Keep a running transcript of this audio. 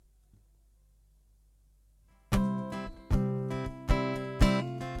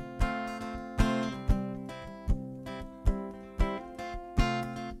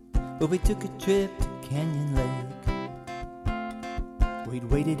But we took a trip to Canyon Lake. We'd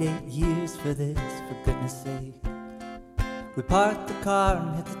waited 8 years for this, for goodness sake. We parked the car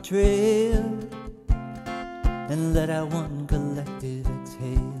and hit the trail and let out one collective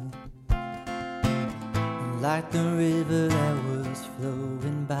exhale. And like the river that was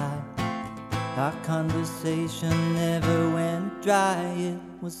flowing by, our conversation never went dry. It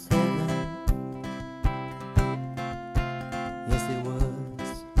was heaven. Yes, it was.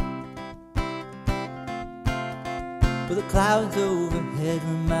 But the clouds overhead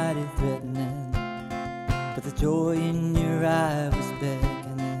were mighty threatening, but the joy in your eye was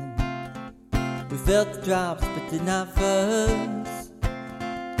beckoning. We felt the drops but did not fuss,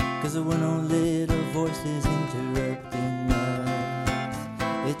 'cause there were no little voices interrupting us.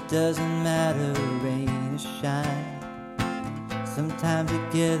 It doesn't matter, rain or shine, sometime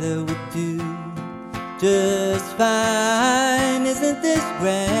together we do just fine. Isn't this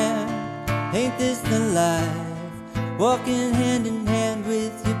grand? Ain't this the life? Walking hand in hand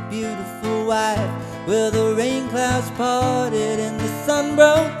with your beautiful wife. Well, the rain clouds parted and the sun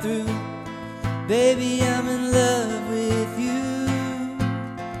broke through. Baby, I'm in love with you.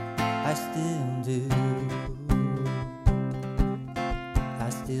 I still do. I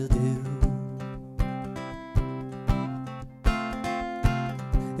still do.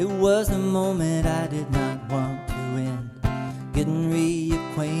 It was a moment I did not want to end, getting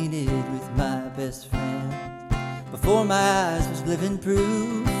reacquainted with my best friend. Before my eyes was living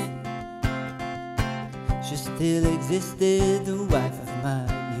proof she still existed, the wife of my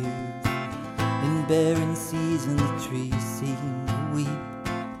youth. In barren season the trees seem to weep,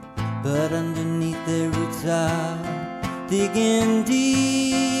 but underneath their roots are digging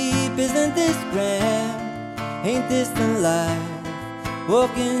deep. Isn't this grand? Ain't this the life?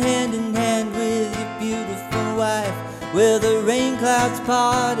 Walking hand in hand with your beautiful wife. Well, the rain clouds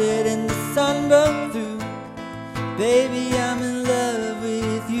parted and the sun broke through. Baby, I'm in love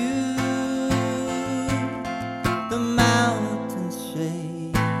with you. The mountains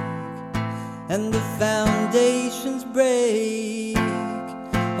shake and the foundations break.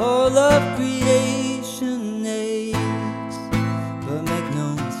 All of creation aches, but make no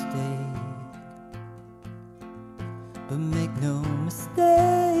mistake, but make no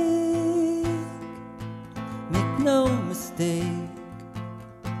mistake, make no mistake,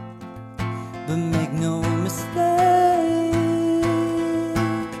 but make no mistake,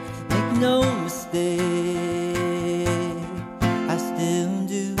 make no mistake. I still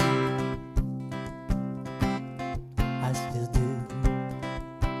do. I still do.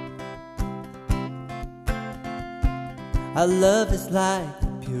 Our love is like the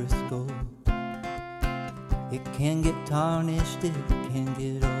purest gold. It can get tarnished, it can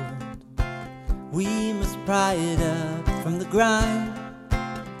get old. We must pry it up from the grind,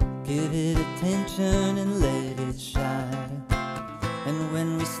 give it attention and let it shine. And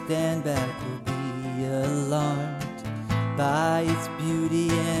when we stand back, we'll be alarmed by its beauty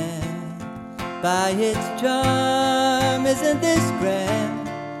and by its charm. Isn't this grand?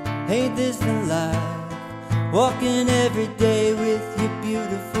 Ain't this the life? Walking every day with your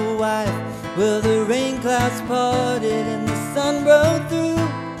beautiful wife. Well, the rain clouds parted and the sun broke through.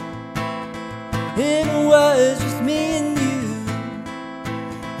 It was just me and you,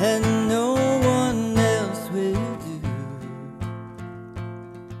 and no one else will do.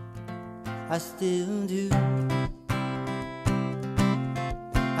 I still do.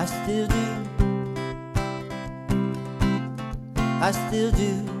 I still do. I still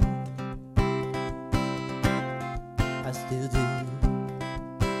do.